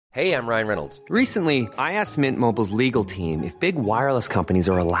Hey, I'm Ryan Reynolds. Recently, I asked Mint Mobile's legal team if big wireless companies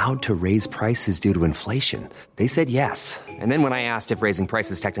are allowed to raise prices due to inflation. They said yes. And then when I asked if raising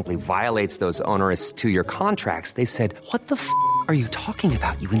prices technically violates those onerous two-year contracts, they said, "What the f*** are you talking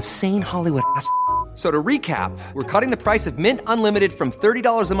about, you insane Hollywood ass?" So to recap, we're cutting the price of Mint Unlimited from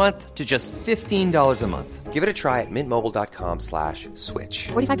 $30 a month to just $15 a month. Give it a try at mintmobile.com/switch.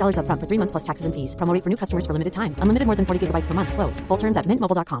 $45 up front for 3 months plus taxes and fees. Promo rate for new customers for limited time. Unlimited more than 40 gigabytes per month. Slows full terms at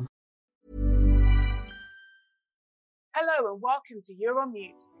mintmobile.com. Hello and welcome to You're on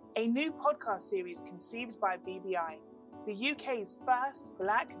Mute, a new podcast series conceived by BBI, the UK's first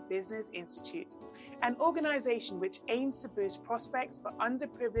Black Business Institute, an organisation which aims to boost prospects for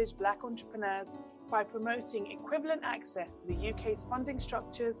underprivileged Black entrepreneurs by promoting equivalent access to the UK's funding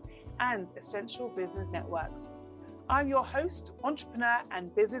structures and essential business networks. I'm your host, entrepreneur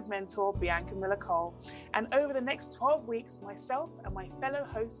and business mentor, Bianca Miller-Cole, and over the next 12 weeks, myself and my fellow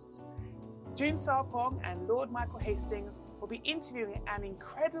hosts, June Sarpong and Lord Michael Hastings, will be interviewing an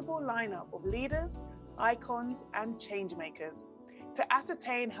incredible lineup of leaders, icons, and change makers to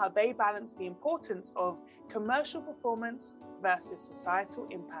ascertain how they balance the importance of commercial performance versus societal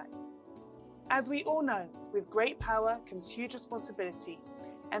impact. As we all know, with great power comes huge responsibility,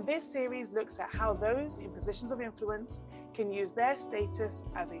 and this series looks at how those in positions of influence can use their status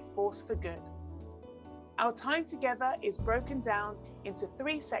as a force for good. Our time together is broken down into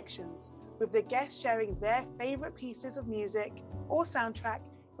 3 sections, with the guests sharing their favourite pieces of music or soundtrack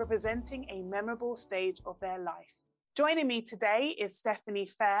representing a memorable stage of their life. Joining me today is Stephanie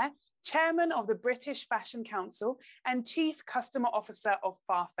Fair, Chairman of the British Fashion Council and Chief Customer Officer of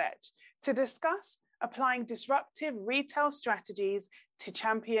Farfetch, to discuss applying disruptive retail strategies to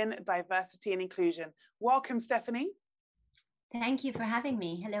champion diversity and inclusion. Welcome, Stephanie. Thank you for having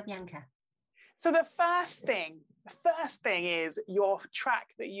me. Hello, Bianca. So the first thing is your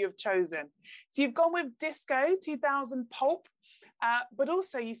track that you have chosen. So you've gone with Disco 2000 Pulp, but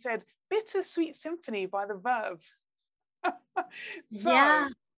also you said Bittersweet Symphony by The Verve. So yeah.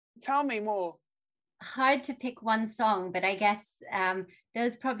 Tell me more. Hard to pick one song, but I guess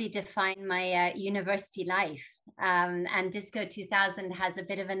those probably define my university life. And Disco 2000 has a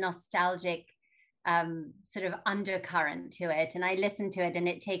bit of a nostalgic sort of undercurrent to it, and I listen to it and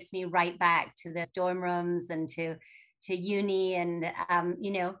it takes me right back to the dorm rooms and to uni, and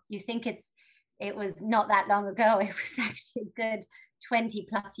you think it was not that long ago. It was actually a good 20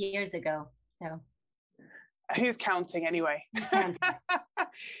 plus years ago. So who's counting anyway?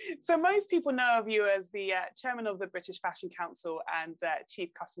 So most people know of you as the chairman of the British Fashion Council and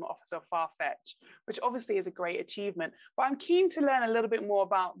chief customer officer of Farfetch, which obviously is a great achievement, but I'm keen to learn a little bit more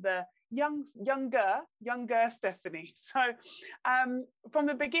about the younger Stephanie. So from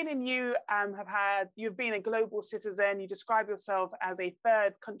the beginning, you've been a global citizen. You describe yourself as a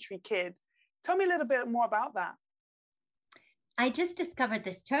third country kid. Tell me a little bit more about that. I just discovered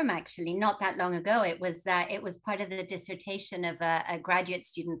this term actually not that long ago. It was part of the dissertation of a graduate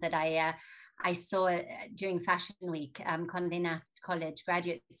student that I saw during Fashion Week, Condé Nast College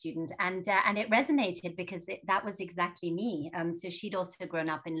graduate student, and it resonated because that was exactly me. So she'd also grown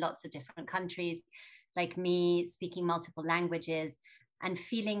up in lots of different countries, like me, speaking multiple languages, and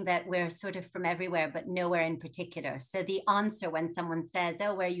feeling that we're sort of from everywhere, but nowhere in particular. So the answer when someone says,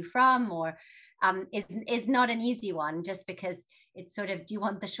 "Oh, where are you from?" or is not an easy one, just because it's sort of, do you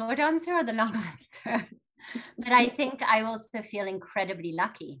want the short answer or the long answer? But I think I also feel incredibly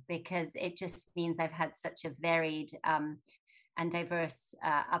lucky because it just means I've had such a varied and diverse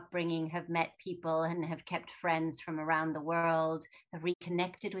upbringing, have met people and have kept friends from around the world, have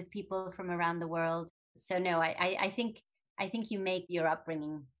reconnected with people from around the world. So no, I think you make your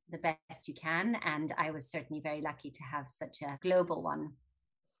upbringing the best you can. And I was certainly very lucky to have such a global one.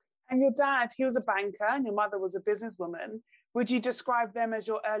 And your dad, he was a banker and your mother was a businesswoman. Would you describe them as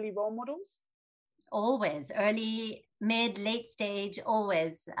your early role models? Always, early, mid, late stage,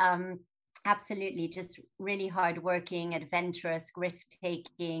 always. Absolutely, just really hardworking, adventurous,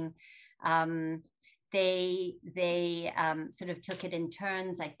 risk-taking. They sort of took it in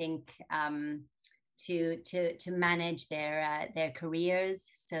turns, I think, to manage their careers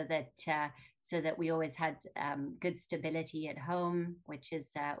so that we always had good stability at home, which is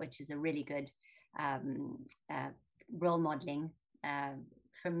a really good role modeling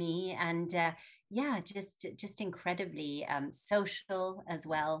for me, and just incredibly social as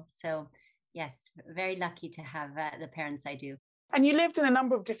well. So yes, very lucky to have the parents I do. And you lived in a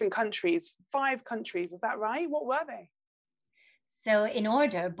number of different countries, 5 countries, is that right? What were they? So in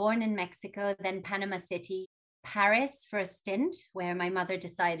order, born in Mexico, then Panama City, Paris for a stint, where my mother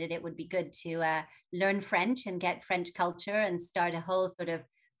decided it would be good to learn French and get French culture and start a whole sort of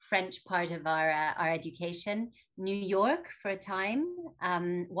French part of our education. New York for a time,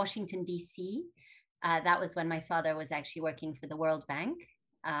 Washington, D.C. That was when my father was actually working for the World Bank.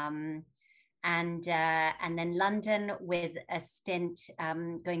 And then London with a stint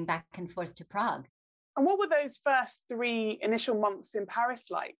going back and forth to Prague. And what were those first 3 initial months in Paris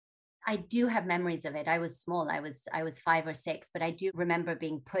like? I do have memories of it. I was small. I was 5 or 6, but I do remember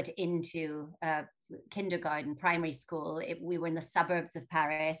being put into kindergarten, primary school. We were in the suburbs of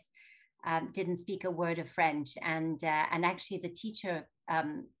Paris. Didn't speak a word of French, and actually the teacher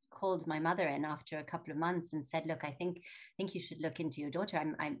called my mother in after a couple of months and said, "Look, I think you should look into your daughter.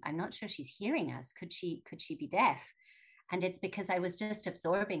 I'm not sure she's hearing us. Could she be deaf?" And it's because I was just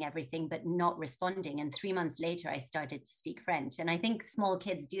absorbing everything, but not responding. And 3 months later, I started to speak French. And I think small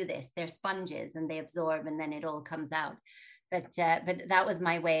kids do this. They're sponges and they absorb and then it all comes out. But that was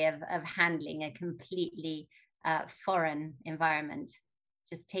my way of handling a completely foreign environment.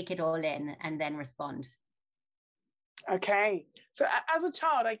 Just take it all in and then respond. Okay. So as a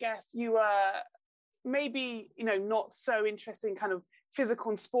child, I guess you were maybe, not so interested in kind of physical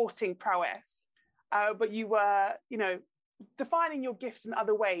and sporting prowess, but you were, defining your gifts in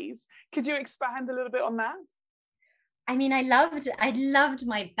other ways. Could you expand a little bit on that? I mean, I loved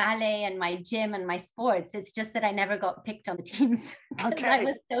my ballet and my gym and my sports. It's just that I never got picked on the teams because I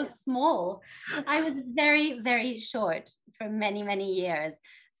was so small. I was very, very short for many, many years.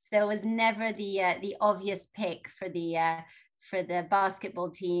 So it was never the obvious pick for the basketball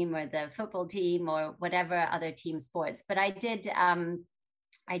team or the football team or whatever other team sports. But I did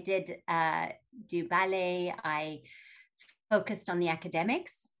do ballet. I focused on the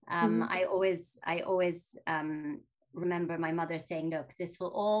academics. I always remember my mother saying, "Look, this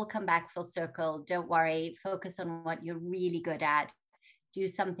will all come back full circle. Don't worry. Focus on what you're really good at. Do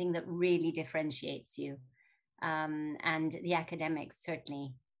something that really differentiates you." And the academics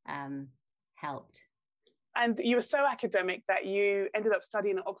certainly helped. And you were so academic that you ended up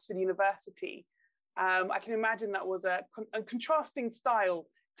studying at Oxford University. I can imagine that was a contrasting style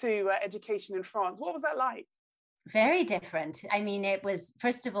to education in France. What was that like? Very different. I mean, it was,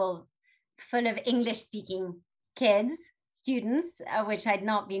 first of all, full of English-speaking kids, students, which I'd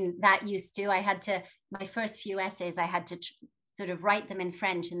not been that used to. My first few essays, I had to sort of write them in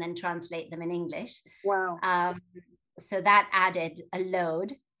French and then translate them in English. Wow. So that added a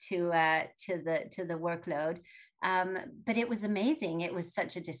load to the workload. But it was amazing. It was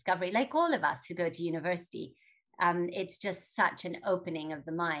such a discovery, like all of us who go to university. It's just such an opening of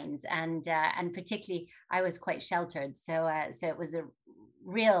the minds, and particularly I was quite sheltered, so it was a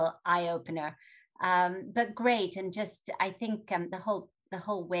real eye opener, but great. And just I think the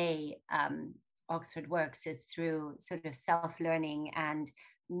whole way Oxford works is through sort of self-learning and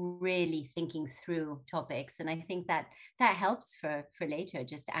really thinking through topics, and I think that helps for later,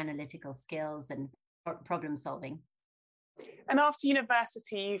 just analytical skills and problem solving. And after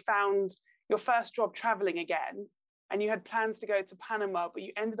university, you found your first job traveling again, and you had plans to go to Panama, but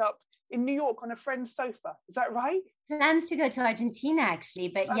you ended up in New York on a friend's sofa. Is that right? Plans to go to Argentina, actually,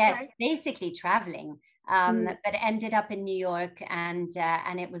 but okay. Yes, basically traveling. But ended up in New York, and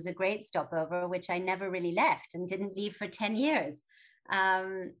it was a great stopover, which I never really left and didn't leave for 10 years.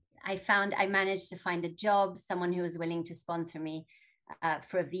 I managed to find a job, someone who was willing to sponsor me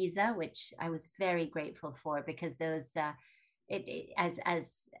for a visa, which I was very grateful for, because those,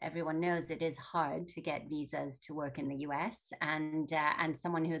 as everyone knows, it is hard to get visas to work in the US, and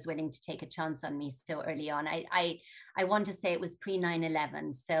someone who was willing to take a chance on me so early on. I want to say it was pre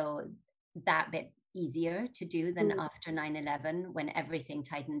 9/11, so that bit easier to do than after 9/11 when everything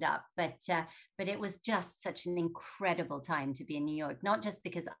tightened up, but it was just such an incredible time to be in New York, not just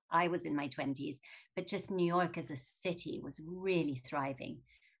because I was in my 20s, but just New York as a city was really thriving.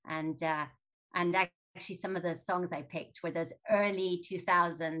 And actually some of the songs I picked were those early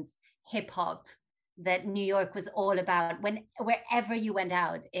 2000s hip hop that New York was all about. Wherever you went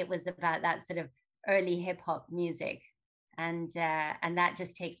out, it was about that sort of early hip hop music, and that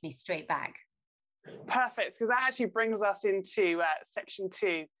just takes me straight back. Perfect, because that actually brings us into section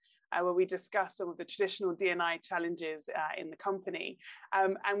 2, where we discuss some of the traditional D&I challenges in the company.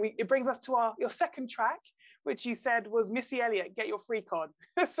 And it brings us to your second track, which you said was Missy Elliott, Get Your Freak On.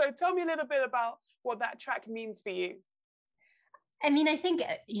 So tell me a little bit about what that track means for you. I mean, I think,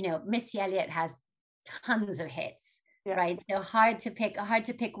 Missy Elliott has tons of hits, right? So hard to pick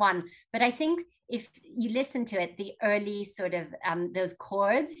one. But I think if you listen to it, the early sort of those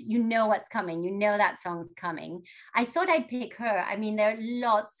chords, you know what's coming. You know that song's coming. I thought I'd pick her. I mean, there are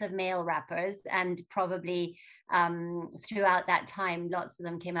lots of male rappers, and probably throughout that time, lots of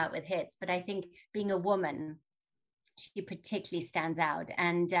them came out with hits. But I think being a woman, she particularly stands out.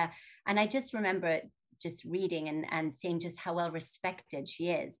 And I just remember just reading and seeing just how well respected she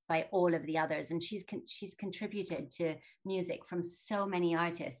is by all of the others. And she's contributed to music from so many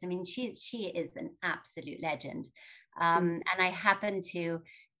artists. I mean, she is an absolute legend. And I happened to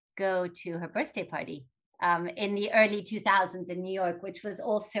go to her birthday party in the early 2000s in New York, which was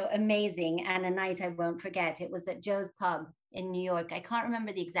also amazing. And a night I won't forget. It was at Joe's Pub in New York. I can't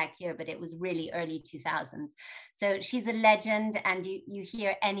remember the exact year, but it was really early 2000s. So she's a legend, and you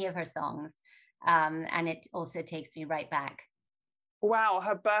hear any of her songs. And it also takes me right back. Wow,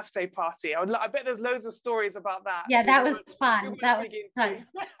 her birthday party. I bet there's loads of stories about that. Yeah, that was fun. That was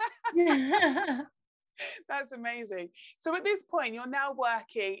fun. That's amazing. So at this point, you're now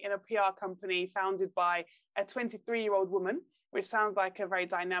working in a PR company founded by a 23-year-old woman, which sounds like a very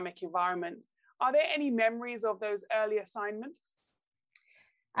dynamic environment. Are there any memories of those early assignments?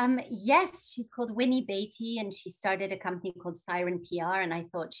 Yes, she's called Winnie Beatty, and she started a company called Siren PR. And I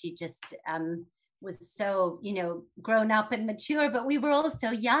thought she just was so, grown up and mature, but we were all so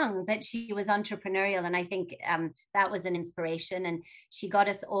young. But she was entrepreneurial, and I think that was an inspiration. And she got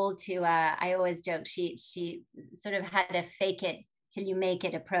us all to, I always joke, she sort of had a fake it till you make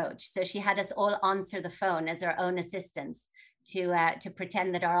it approach. So she had us all answer the phone as our own assistants to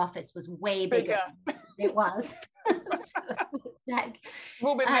pretend that our office was way bigger than it was. Like,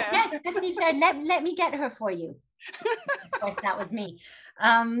 yes, Stephanie Claire, let me get her for you. Of course, that was me.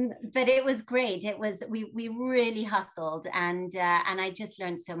 But it was great. It was we really hustled, and I just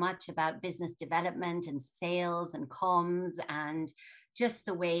learned so much about business development and sales and comms and just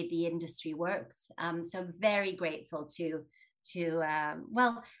the way the industry works. So I'm very grateful to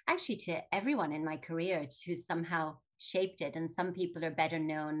everyone in my career who somehow shaped it. And some people are better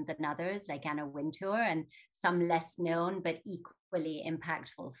known than others, like Anna Wintour, and some less known but equally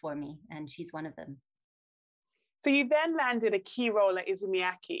impactful for me, and she's one of them. So you then landed a key role at Issey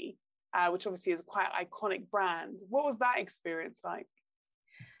Miyake, which obviously is quite an iconic brand. What was that experience like?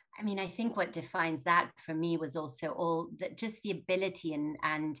 I mean, I think what defines that for me was also just the ability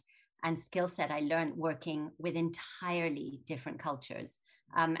and skill set I learned working with entirely different cultures.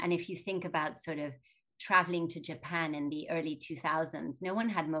 And if you think about sort of traveling to Japan in the early 2000s, no one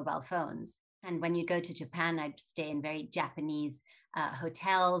had mobile phones. And when you go to Japan, I'd stay in very Japanese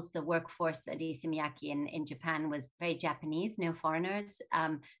hotels. The workforce at Issey Miyake in Japan was very Japanese, no foreigners.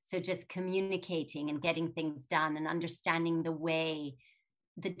 So just communicating and getting things done and understanding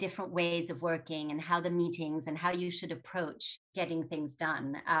the different ways of working and how the meetings and how you should approach getting things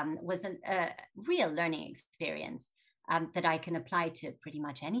done was a real learning experience. That I can apply to pretty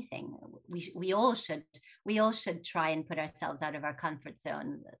much anything. We all should try and put ourselves out of our comfort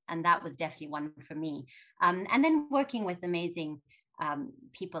zone, and that was definitely one for me. And then working with amazing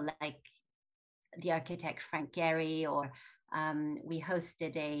people like the architect Frank Gehry, or we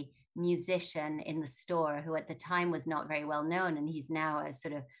hosted a musician in the store who at the time was not very well known, and he's now a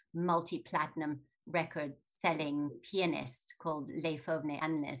sort of multi-platinum record-selling pianist called Leif Ovne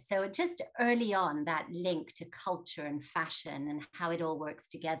Annes. So just early on, that link to culture and fashion and how it all works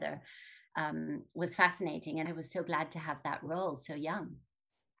together was fascinating. And I was so glad to have that role so young.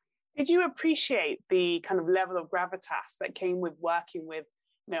 Did you appreciate the kind of level of gravitas that came with working with,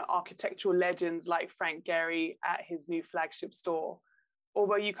 architectural legends like Frank Gehry at his new flagship store? Or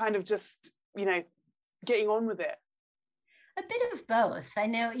were you kind of just, getting on with it? A bit of both. I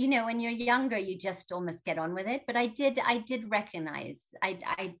know, when you're younger, you just almost get on with it. But I did recognize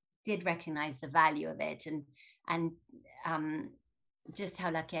the value of it, and just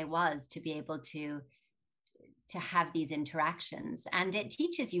how lucky I was to be able to have these interactions. And it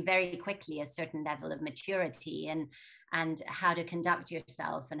teaches you very quickly a certain level of maturity and how to conduct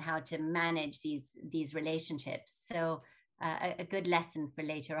yourself and how to manage these relationships. So a good lesson for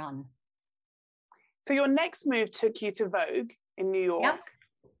later on. So your next move took you to Vogue in New York. Yep.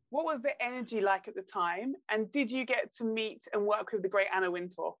 What was the energy like at the time? And did you get to meet and work with the great Anna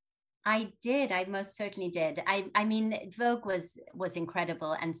Wintour? I did. I most certainly did. I mean, Vogue was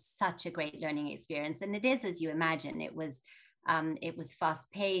incredible and such a great learning experience. And it is, as you imagine, it was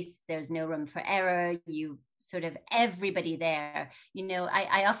fast paced. There's no room for error. You sort of everybody there.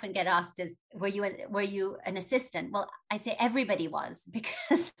 I often get asked, were you an assistant? Well, I say everybody was,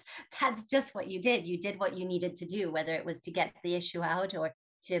 because that's just what you did. You did what you needed to do, whether it was to get the issue out or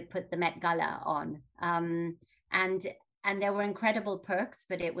to put the Met Gala on. And there were incredible perks,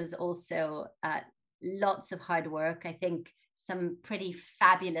 but it was also lots of hard work. I think some pretty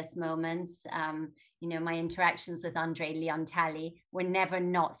fabulous moments. My interactions with Andre Leon Talley were never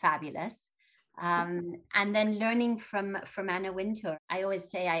not fabulous. And then learning from Anna Wintour. I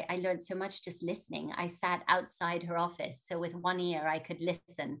always say I learned so much just listening. I sat outside her office, so with one ear I could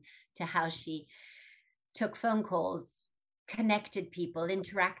listen to how she took phone calls, connected people,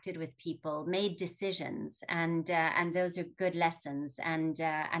 interacted with people, made decisions, and those are good lessons. And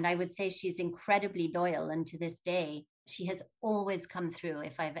I would say she's incredibly loyal, and to this day she has always come through.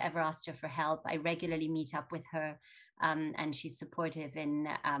 If I've ever asked her for help, I regularly meet up with her, and she's supportive in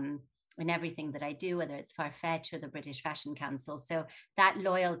everything that I do, whether it's Farfetch or the British Fashion Council. So that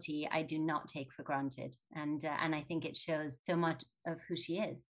loyalty I do not take for granted, and I think it shows so much of who she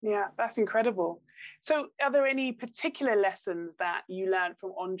is. Yeah, that's incredible. So are there any particular lessons that you learned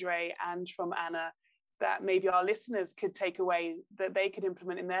from Andre and from Anna that maybe our listeners could take away that they could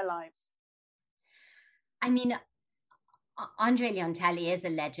implement in their lives? I mean, Andre Leontelli is a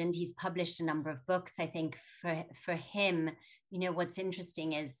legend. He's published a number of books. I think for him, you know, what's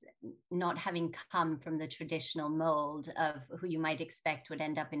interesting is not having come from the traditional mold of who you might expect would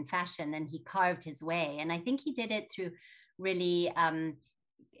end up in fashion, and he carved his way. And I think he did it through really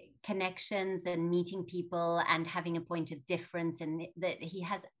connections and meeting people and having a point of difference, and that he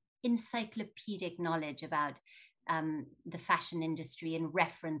has encyclopedic knowledge about the fashion industry and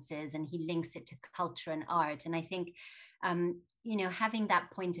references, and he links it to culture and art. And I think, you know, having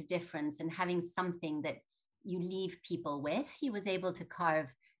that point of difference and having something that you leave people with, he was able to carve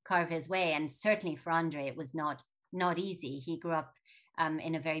his way. And certainly for Andre, it was not easy. He grew up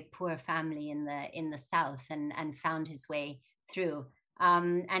in a very poor family in the South, and found his way through.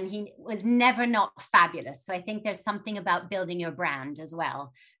 And he was never not fabulous. So I think there's something about building your brand as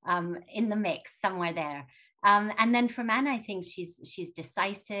well, in the mix somewhere there. And then from Anna, I think she's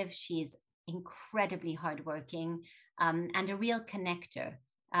decisive. She's incredibly hardworking, and a real connector,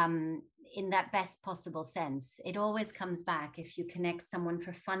 in that best possible sense. It always comes back. If you connect someone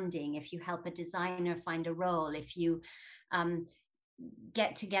for funding, if you help a designer find a role, if you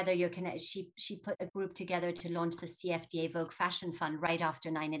get together your connect. She put a group together to launch the CFDA Vogue Fashion Fund right after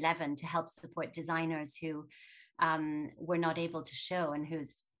 9/11 to help support designers who were not able to show and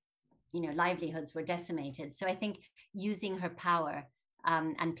whose, you know, livelihoods were decimated. So I think using her power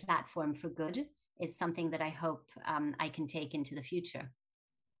and platform for good is something that I hope I can take into the future.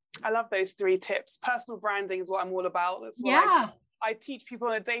 I love those 3 tips. Personal branding is what I'm all about. That's what I teach people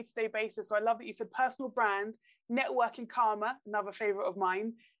on a day-to-day basis. So I love that you said personal brand, networking karma, another favorite of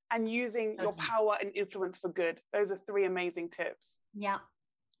mine, and using your power and influence for good. Those are 3 amazing tips. Yeah.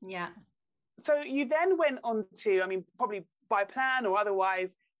 So you then went on to, I mean, probably by plan or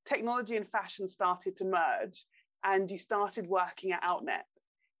otherwise, technology and fashion started to merge, and you started working at Outnet.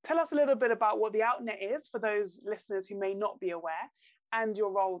 Tell us a little bit about what the Outnet is for those listeners who may not be aware, and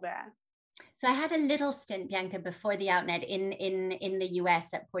your role there. So I had a little stint, Bianca, before the Outnet in the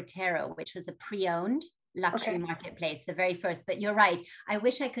US at Portero, which was a pre-owned luxury marketplace, the very first. But you're right. I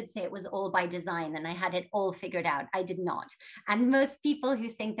wish I could say it was all by design and I had it all figured out. I did not. And most people who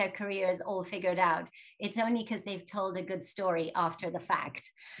think their career is all figured out, it's only because they've told a good story after the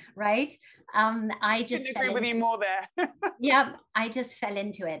fact, right? I just agree with you more there. Yeah, I just fell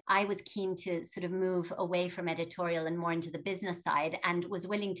into it. I was keen to sort of move away from editorial and more into the business side, and was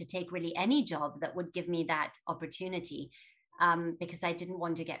willing to take really any job that would give me that opportunity. Because I didn't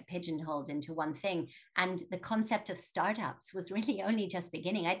want to get pigeonholed into one thing. And the concept of startups was really only just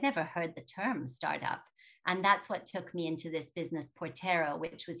beginning. I'd never heard the term startup. And that's what took me into this business, Portero,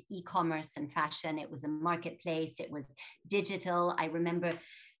 which was e-commerce and fashion. It was a marketplace. It was digital. I remember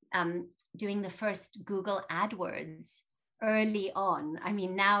doing the first Google AdWords early on. I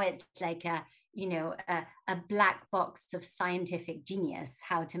mean, now it's like a black box of saientific genius,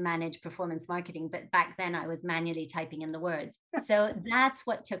 how to manage performance marketing. But back then I was manually typing in the words. So that's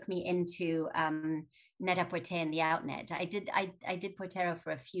what took me into Net-a-Porter and the Outnet. I did Portero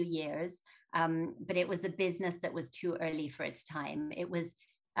for a few years, but it was a business that was too early for its time. It was,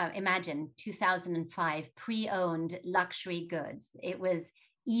 imagine 2005, pre-owned luxury goods. It was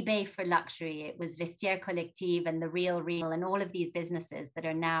eBay for luxury. It was Vestiaire Collective and The Real and all of these businesses that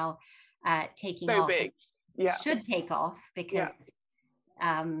are now taking so off. Big. Yeah. Should take off because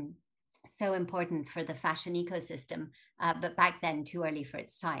so important for the fashion ecosystem, but back then too early for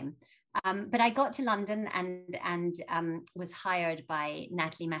its time. But I got to London and was hired by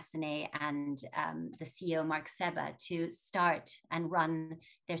Natalie Massenet and the CEO Mark Seba to start and run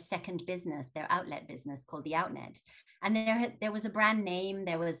their second business, their outlet business called the Outnet. And there was a brand name,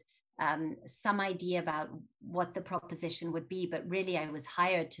 there was some idea about what the proposition would be, but really I was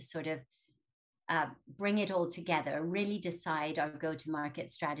hired to sort of bring it all together, really decide our go-to-market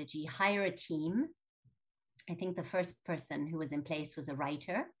strategy, hire a team. I think the first person who was in place was a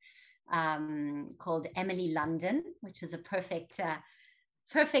writer called Emily London, which was a perfect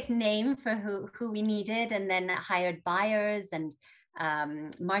perfect name for who we needed, and then hired buyers and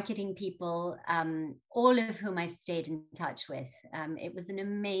marketing people, all of whom I've stayed in touch with. It was an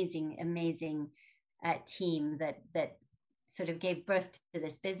amazing team that sort of gave birth to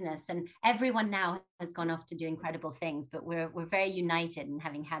this business, and everyone now has gone off to do incredible things, but we're very united in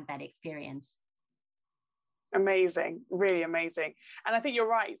having had that experience. Amazing, really amazing. And I think you're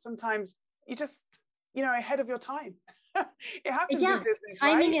right. Sometimes you just, ahead of your time. It happens in business,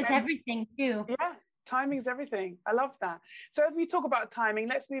 timing right? is everything too. Yeah, timing is everything. I love that. So as we talk about timing,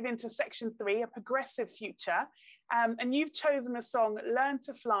 let's move into section 3, a progressive future. And you've chosen a song, Learn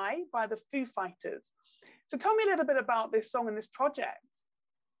to Fly by the Foo Fighters. So tell me a little bit about this song and this project.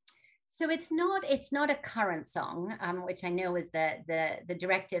 So it's not a current song, which I know is the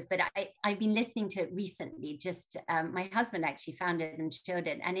directive, but I've been listening to it recently. Just my husband actually found it and showed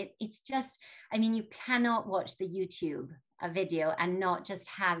it, and it's just, I mean, you cannot watch the YouTube video and not just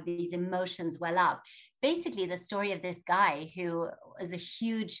have these emotions well up. It's basically the story of this guy who was a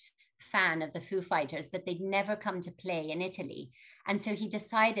huge fan of the Foo Fighters, but they'd never come to play in Italy, and so he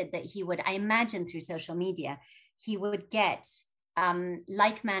decided that he would, I imagine through social media, he would get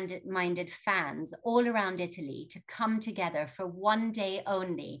like-minded fans all around Italy to come together for one day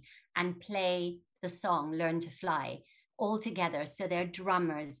only and play the song Learn to Fly all together. So they're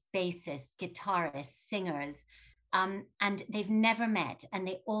drummers, bassists, guitarists, singers, and they've never met, and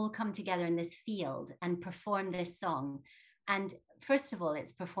they all come together in this field and perform this song. And first of all,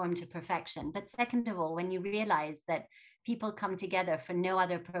 it's performed to perfection. But second of all, when you realize that people come together for no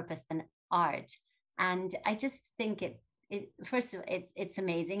other purpose than art, and I just think first of all, it's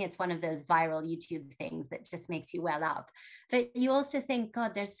amazing. It's one of those viral YouTube things that just makes you well up. But you also think,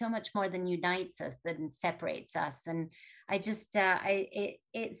 God, there's so much more than unites us than separates us. And I just,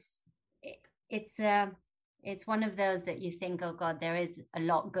 it's one of those that you think, oh God, there is a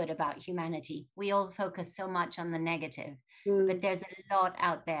lot good about humanity. We all focus so much on the negative, but there's a lot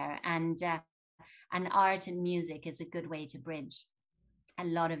out there. And art and music is a good way to bridge a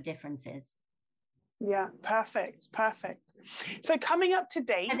lot of differences. Yeah, perfect. So coming up to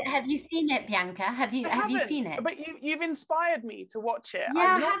date, have you seen it, Bianca? Have you seen it? But you've inspired me to watch it.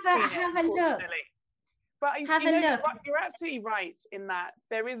 Yeah, have a look. But have a look. You're absolutely right in that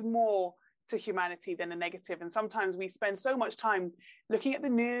there is more to humanity than a negative, and sometimes we spend so much time looking at the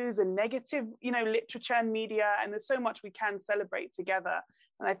news and negative, literature and media, and there's so much we can celebrate together.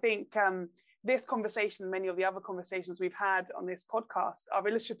 And I think this conversation, many of the other conversations we've had on this podcast, are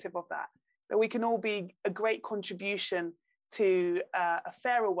illustrative of that we can all be a great contribution to a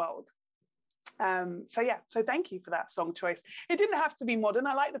fairer world. So thank you for that song choice. It didn't have to be modern.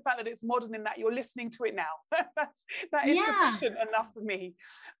 I like the fact that it's modern in that you're listening to it now. that is sufficient enough for me.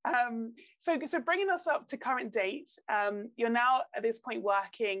 So bringing us up to current date, you're now at this point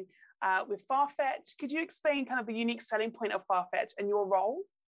working with Farfetch. Could you explain kind of the unique selling point of Farfetch and your role?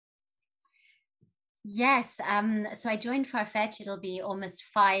 Yes. So I joined Farfetch. It'll be almost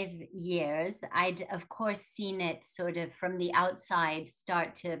 5 years. I'd, of course, seen it sort of from the outside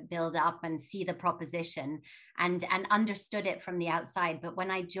start to build up and see the proposition and understood it from the outside. But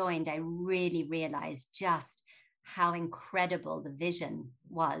when I joined, I really realized just how incredible the vision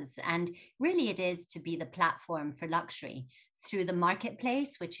was. And really, it is to be the platform for luxury through the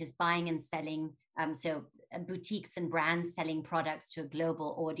marketplace, which is buying and selling. So boutiques and brands selling products to a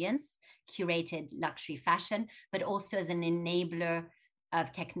global audience, curated luxury fashion, but also as an enabler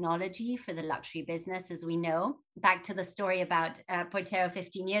of technology for the luxury business. As we know, back to the story about Portero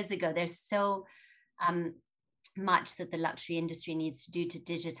 15 years ago, there's so much that the luxury industry needs to do to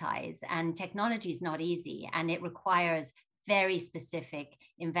digitize, and technology is not easy, and it requires very specific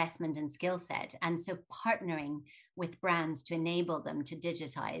investment and skill set. And so partnering with brands to enable them to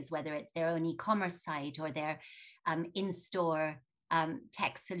digitize, whether it's their own e-commerce site or their in-store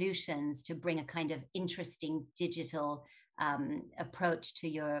tech solutions to bring a kind of interesting digital approach to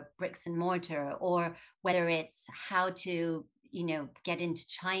your bricks and mortar, or whether it's how to, get into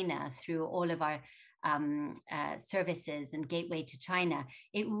China through all of our services and gateway to China.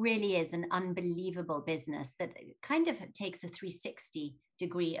 It really is an unbelievable business that kind of takes a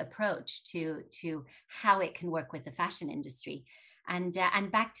 360-degree approach to how it can work with the fashion industry. And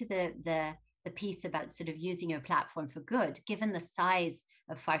back to the piece about sort of using your platform for good, given the size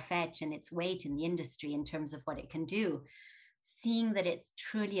of Farfetch and its weight in the industry in terms of what it can do, seeing that it's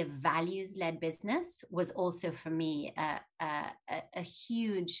truly a values-led business was also for me a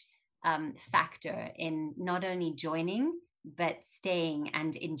huge factor in not only joining, but staying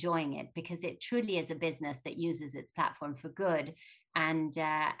and enjoying it, because it truly is a business that uses its platform for good. And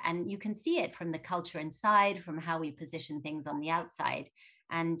you can see it from the culture inside, from how we position things on the outside.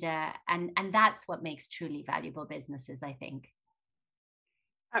 And that's what makes truly valuable businesses, I think.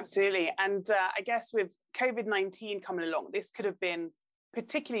 Absolutely. And I guess with COVID-19 coming along, this could have been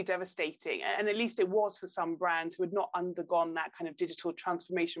particularly devastating. And at least it was for some brands who had not undergone that kind of digital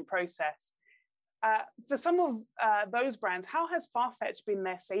transformation process. For some of those brands, how has Farfetch been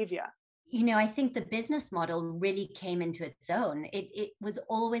their savior? I think the business model really came into its own. It was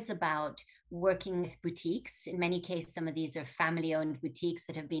always about working with boutiques. In many cases, some of these are family-owned boutiques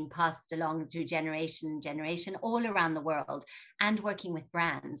that have been passed along through generation all around the world, and working with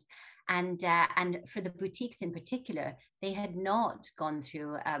brands. And for the boutiques in particular, they had not gone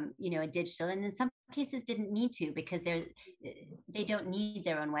through, a digital, and in some cases didn't need to, because they don't need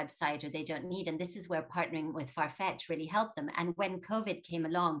their own website, or they don't need. And this is where partnering with Farfetch really helped them. And when COVID came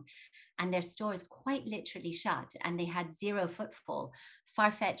along, and their stores quite literally shut, and they had zero footfall,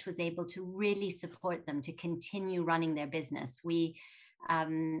 Farfetch was able to really support them to continue running their business. We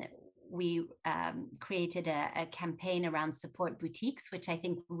created a campaign around support boutiques, which I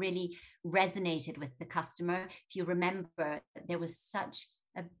think really resonated with the customer. If you remember, there was such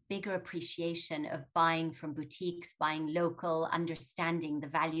a bigger appreciation of buying from boutiques, buying local, understanding the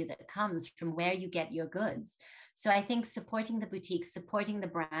value that comes from where you get your goods. So I think supporting the boutiques, supporting the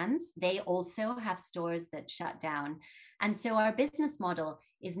brands, they also have stores that shut down. And so our business model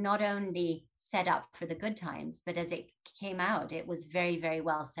is not only set up for the good times, but as it came out, it was very, very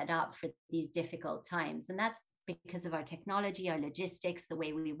well set up for these difficult times. And that's because of our technology, our logistics, the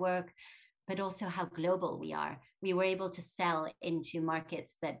way we work, but also how global we are. We were able to sell into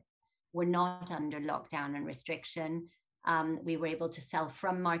markets that were not under lockdown and restriction. We were able to sell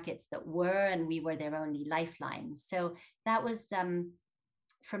from markets that were, and we were their only lifeline. So that was,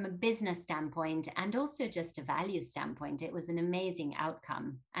 from a business standpoint, and also just a value standpoint, it was an amazing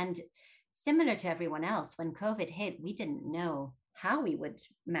outcome. And similar to everyone else, when COVID hit, we didn't know how we would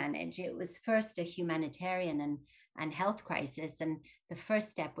manage. It was first a humanitarian and health crisis. And the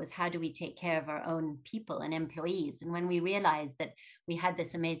first step was, how do we take care of our own people and employees? And when we realized that we had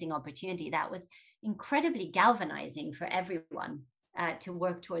this amazing opportunity, that was incredibly galvanizing for everyone to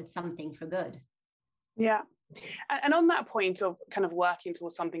work towards something for good. Yeah. And on that point of kind of working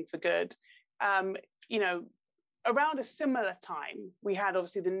towards something for good, around a similar time, we had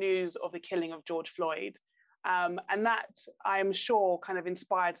obviously the news of the killing of George Floyd. And that, I'm sure, kind of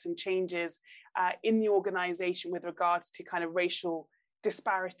inspired some changes in the organization with regards to kind of racial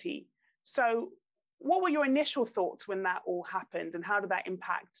disparity. So what were your initial thoughts when that all happened, and how did that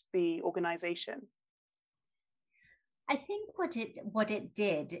impact the organization? I think what it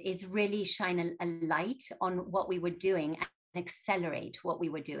did is really shine a light on what we were doing and accelerate what we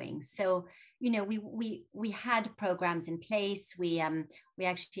were doing. So, we had programs in place. We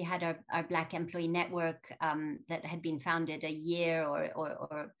actually had our Black Employee Network that had been founded a year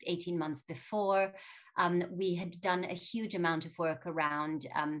or 18 months before. We had done a huge amount of work around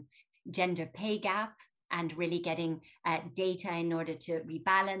gender pay gap, and really getting data in order to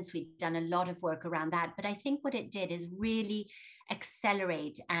rebalance. We've done a lot of work around that. But I think what it did is really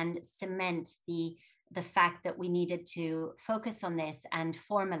accelerate and cement the fact that we needed to focus on this and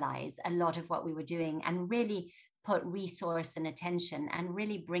formalize a lot of what we were doing, and really put resource and attention and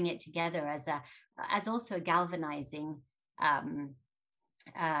really bring it together as also a galvanizing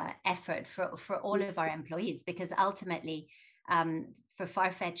effort for all of our employees, because ultimately, for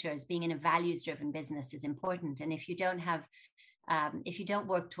Farfetchers, being in a values-driven business is important. And if you don't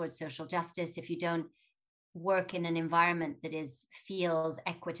work towards social justice, if you don't work in an environment that feels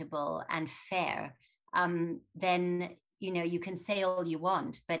equitable and fair, then you can say all you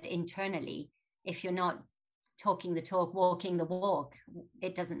want, but internally, if you're not talking the talk, walking the walk,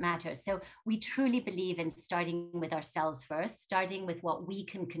 it doesn't matter. So we truly believe in starting with ourselves first, starting with what we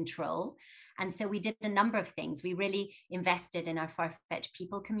can control. And so we did a number of things. We really invested in our Farfetch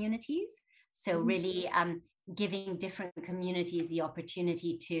people communities. So really giving different communities the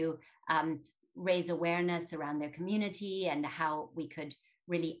opportunity to raise awareness around their community and how we could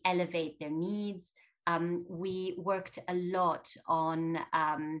really elevate their needs. We worked a lot on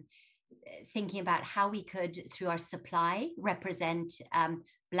thinking about how we could, through our supply, represent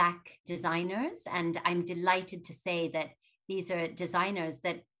Black designers. And I'm delighted to say that these are designers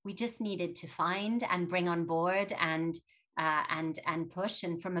that we just needed to find and bring on board and push.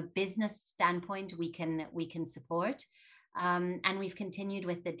 And from a business standpoint, we can support. And we've continued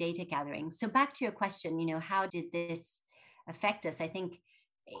with the data gathering. So back to your question, how did this affect us? I think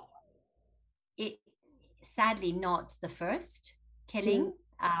it sadly not the first killing,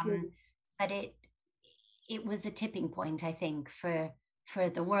 but it was a tipping point, I think, for for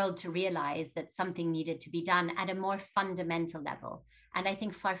the world to realize that something needed to be done at a more fundamental level. And I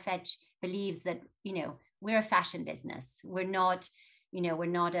think Farfetch believes that, we're a fashion business. We're not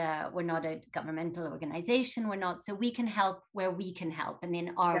a governmental organization. So we can help where we can help, and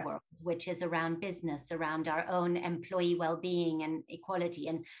in our Yes. world, which is around business, around our own employee well-being and equality.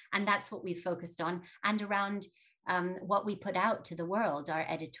 And that's what we focused on, and around what we put out to the world, our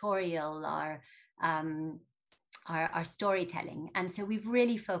editorial, our storytelling. And so we've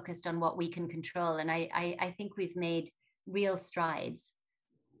really focused on what we can control. And I think we've made real strides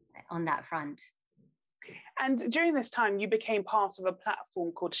on that front. And during this time, you became part of a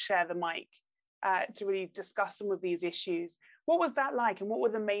platform called Share the Mic to really discuss some of these issues. What was that like, and what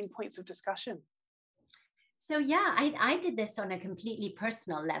were the main points of discussion? So yeah, I did this on a completely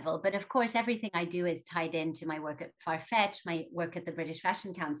personal level, but of course, everything I do is tied into my work at Farfetch, my work at the British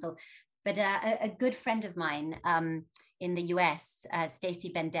Fashion Council. But a good friend of mine in the US,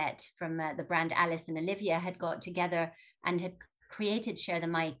 Stacey Bendett from the brand Alice and Olivia, had got together and had created Share the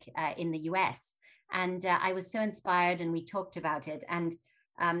Mic in the US. And I was so inspired, and we talked about it. And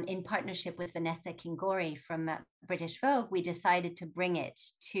in partnership with Vanessa Kingori from British Vogue, we decided to bring it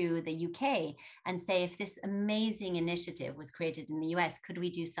to the UK and say, if this amazing initiative was created in the US, could we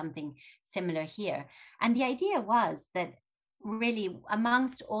do something similar here? And the idea was that really,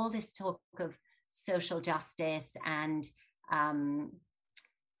 amongst all this talk of social justice and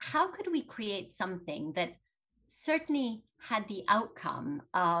how could we create something that certainly had the outcome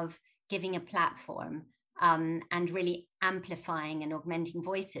of giving a platform and really amplifying and augmenting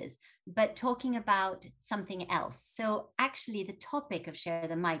voices, but talking about something else. So actually the topic of Share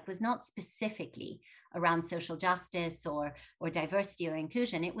the Mic was not specifically around social justice or diversity or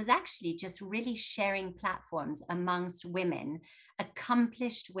inclusion. It was actually just really sharing platforms amongst women,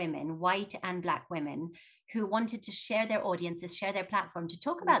 accomplished women, white and Black women, who wanted to share their audiences, share their platform to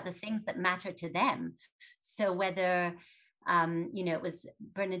talk about the things that matter to them. So whether it was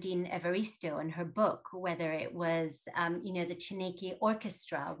Bernadine Evaristo and her book, whether it was, the Chineke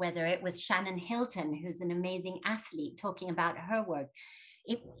Orchestra, whether it was Shannon Hilton, who's an amazing athlete, talking about her work.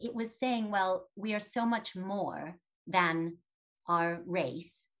 It was saying, well, we are so much more than our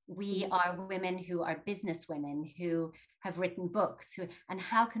race. We are women who are business women who have written books, and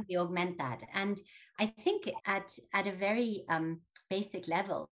how can we augment that? And I think at a very basic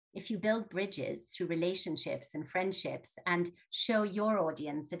level, if you build bridges through relationships and friendships and show your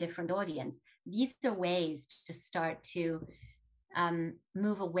audience a different audience, these are ways to start to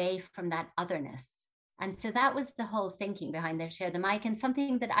move away from that otherness. And so that was the whole thinking behind the Share the Mic, and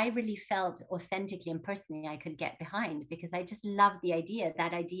something that I really felt authentically and personally I could get behind, because I just loved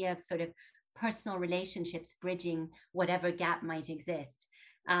that idea of sort of personal relationships bridging whatever gap might exist.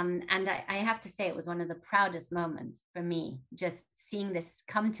 And I have to say, it was one of the proudest moments for me, just seeing this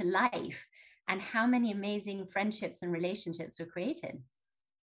come to life and how many amazing friendships and relationships were created.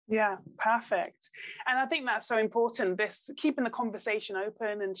 Yeah, perfect. And I think that's so important, this keeping the conversation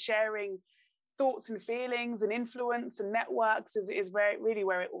open and sharing thoughts and feelings and influence and networks is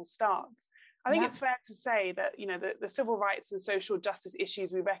where it all starts. I think it's fair to say that, the civil rights and social justice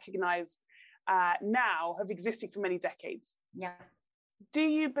issues we recognize now have existed for many decades. Yeah. Do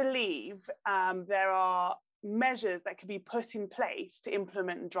you believe there are measures that could be put in place to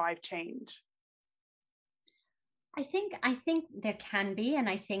implement and drive change? I think there can be, and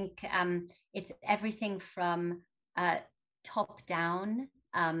I think it's everything from top-down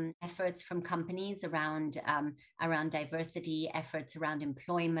efforts from companies around diversity, efforts around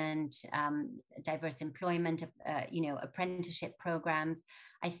employment, diverse employment, apprenticeship programs.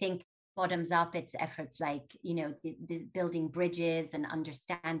 I think bottoms up, it's efforts like, the building bridges and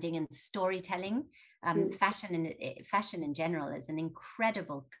understanding and storytelling. Fashion in general is an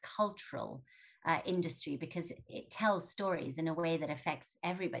incredible cultural industry, because it tells stories in a way that affects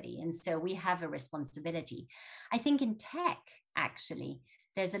everybody. And so we have a responsibility. I think in tech, actually,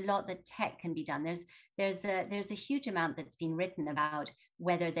 there's a lot that tech can be done. There's a huge amount that's been written about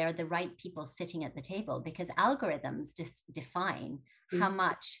whether they're the right people sitting at the table, because algorithms define how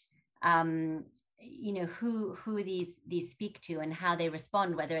much who these speak to and how they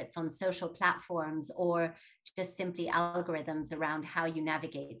respond, whether it's on social platforms or just simply algorithms around how you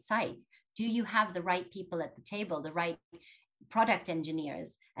navigate sites. Do you have the right people at the table, the right product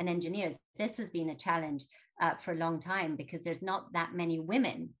engineers and engineers? This has been a challenge for a long time, because there's not that many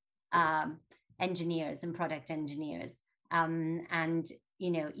women engineers and product engineers, and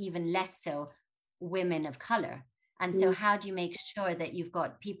even less so women of color. And so how do you make sure that you've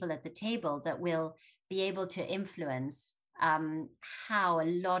got people at the table that will be able to influence how a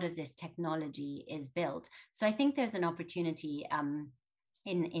lot of this technology is built? So I think there's an opportunity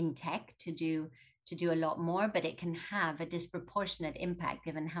in tech to do a lot more, but it can have a disproportionate impact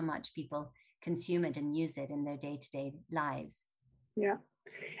given how much people consume it and use it in their day-to-day lives. Yeah.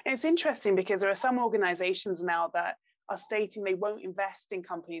 And it's interesting because there are some organizations now that are stating they won't invest in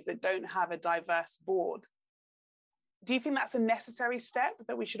companies that don't have a diverse board. Do you think that's a necessary step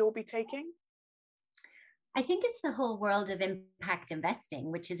that we should all be taking? I think it's the whole world of impact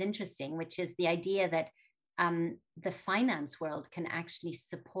investing, which is interesting, which is the idea that the finance world can actually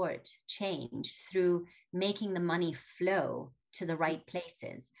support change through making the money flow to the right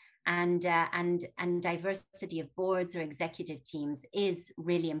places. And diversity of boards or executive teams is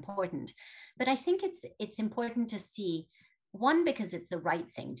really important. But I think it's important to see, one, because it's the right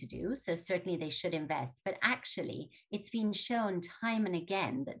thing to do. So certainly they should invest, but actually it's been shown time and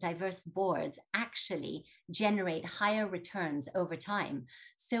again that diverse boards actually generate higher returns over time.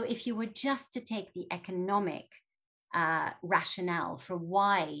 So if you were just to take the economic rationale for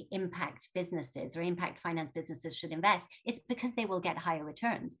why impact businesses or impact finance businesses should invest, it's because they will get higher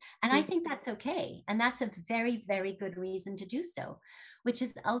returns. And I think that's okay. And that's a very, very good reason to do so, which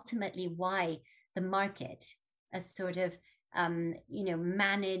is ultimately why the market, a sort of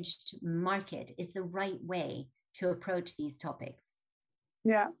managed market, is the right way to approach these topics.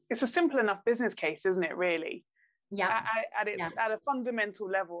 Yeah, it's a simple enough business case, isn't it, really? Yeah. At a fundamental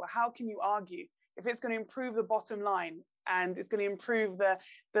level, how can you argue if it's going to improve the bottom line and it's going to improve the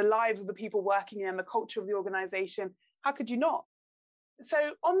lives of the people working in and the culture of the organization? How could you not? So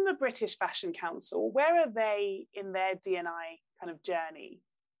on the British Fashion Council, where are they in their D&I kind of journey?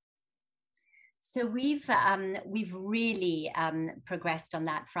 So we've really progressed on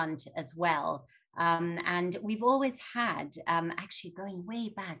that front as well. And we've always had, actually going way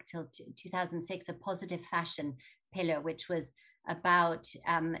back till 2006, a positive fashion pillar, which was about,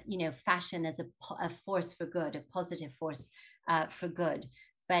 fashion as a force for good, a positive force for good.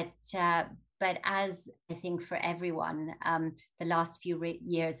 But as I think for everyone, the last few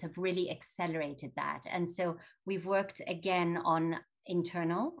years have really accelerated that. And so we've worked again on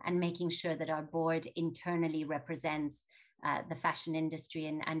internal and making sure that our board internally represents the fashion industry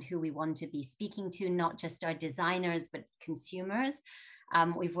and who we want to be speaking to, not just our designers, but consumers.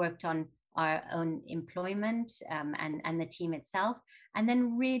 We've worked on our own employment and the team itself, and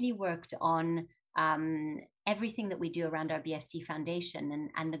then really worked on everything that we do around our BFC Foundation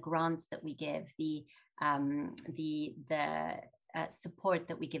and the grants that we give, the support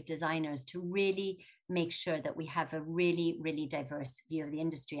that we give designers to really make sure that we have a really, really diverse view of the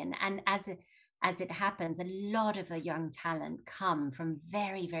industry. And as it happens, a lot of young talent come from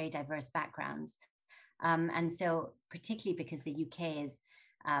very, very diverse backgrounds. And so particularly because the UK is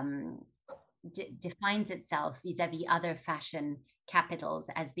defines itself vis-a-vis other fashion capitals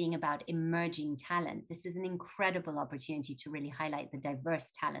as being about emerging talent, this is an incredible opportunity to really highlight the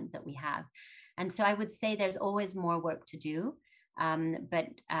diverse talent that we have. And so I would say there's always more work to do. But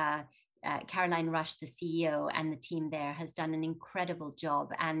Caroline Rush, the CEO, and the team there has done an incredible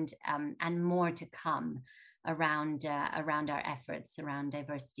job, and more to come around our efforts around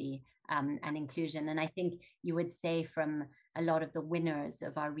diversity and inclusion. And I think you would say from a lot of the winners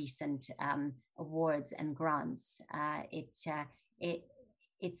of our recent awards and grants, it's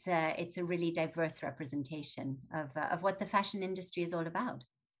a really diverse representation of what the fashion industry is all about.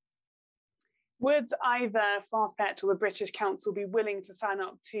 Would either Farfetch or the British Council be willing to sign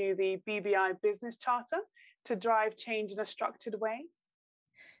up to the BBI Business Charter to drive change in a structured way?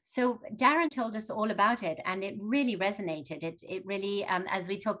 So Darren told us all about it, and it really resonated. It really, as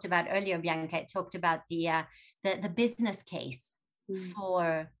we talked about earlier, Bianca, it talked about the business case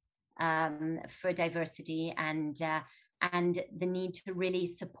for diversity and the need to really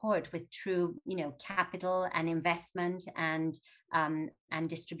support with true, capital and investment and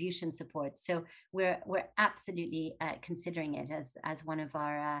distribution support. So we're absolutely considering it as one of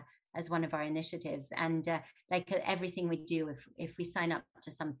our initiatives. And like everything we do, if we sign up to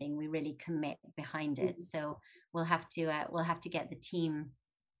something, we really commit behind it. So we'll have to get the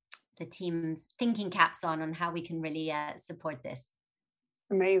team's thinking caps on how we can really support this.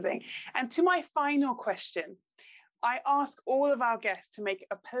 Amazing. And to my final question, I ask all of our guests to make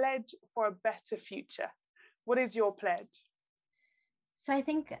a pledge for a better future. What is your pledge? So I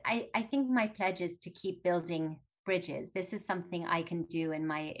think my pledge is to keep building bridges. This is something I can do in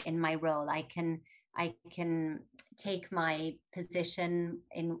my role. I can take my position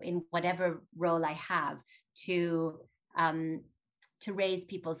in whatever role I have to raise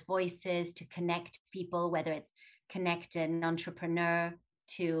people's voices, to connect people, whether it's connect an entrepreneur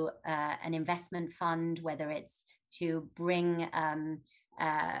to an investment fund, whether it's to bring an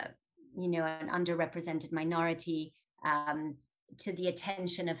underrepresented minority to the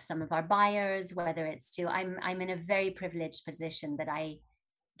attention of some of our buyers, whether it's to, I'm in a very privileged position that I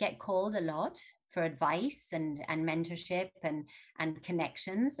get called a lot for advice and mentorship and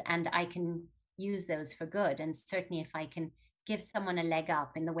connections, and I can use those for good. And certainly if I can give someone a leg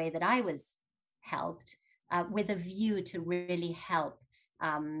up in the way that I was helped, with a view to really help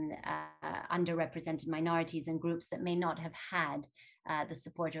underrepresented minorities and groups that may not have had the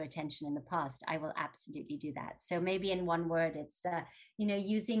support or attention in the past, I will absolutely do that. So maybe in one word, it's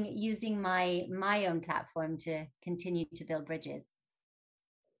using my own platform to continue to build bridges.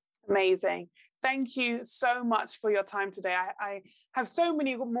 Amazing. Thank you so much for your time today. I have so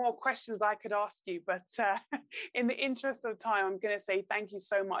many more questions I could ask you, but in the interest of time, I'm going to say thank you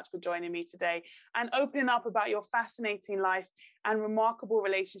so much for joining me today and opening up about your fascinating life and remarkable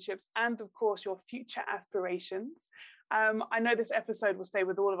relationships, and of course, your future aspirations. I know this episode will stay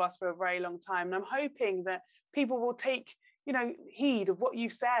with all of us for a very long time, and I'm hoping that people will take heed of what you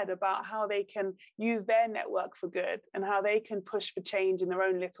said about how they can use their network for good and how they can push for change in their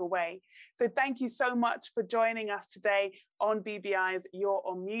own little way. So thank you so much for joining us today on BBI's You're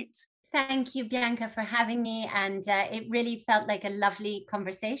on Mute. Thank you, Bianca, for having me. And it really felt like a lovely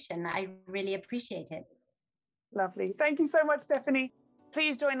conversation. I really appreciate it. Lovely. Thank you so much, Stephanie.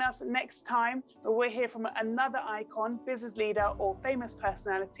 Please join us next time where we'll hear from another icon, business leader, or famous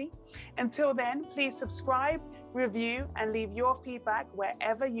personality. Until then, please subscribe, review, and leave your feedback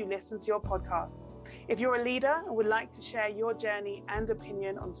wherever you listen to your podcasts. If you're a leader and would like to share your journey and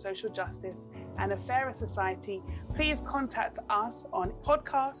opinion on social justice and a fairer society, please contact us on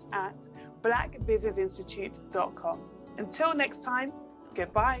podcast@blackbusinessinstitute.com. Until next time,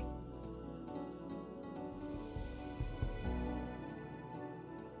 goodbye.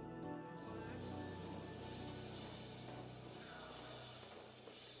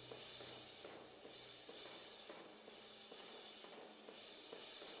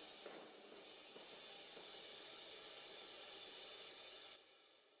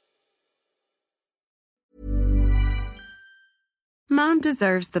 Mom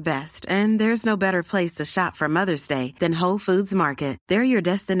deserves the best, and there's no better place to shop for Mother's Day than Whole Foods Market. They're your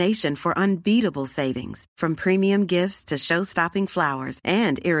destination for unbeatable savings, from premium gifts to show-stopping flowers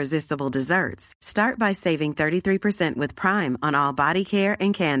and irresistible desserts. Start by saving 33% with Prime on all body care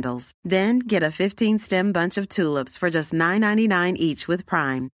and candles. Then get a 15-stem bunch of tulips for just $9.99 each with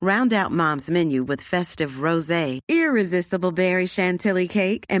Prime. Round out Mom's menu with festive rosé, irresistible berry chantilly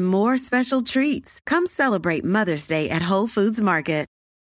cake, and more special treats. Come celebrate Mother's Day at Whole Foods Market.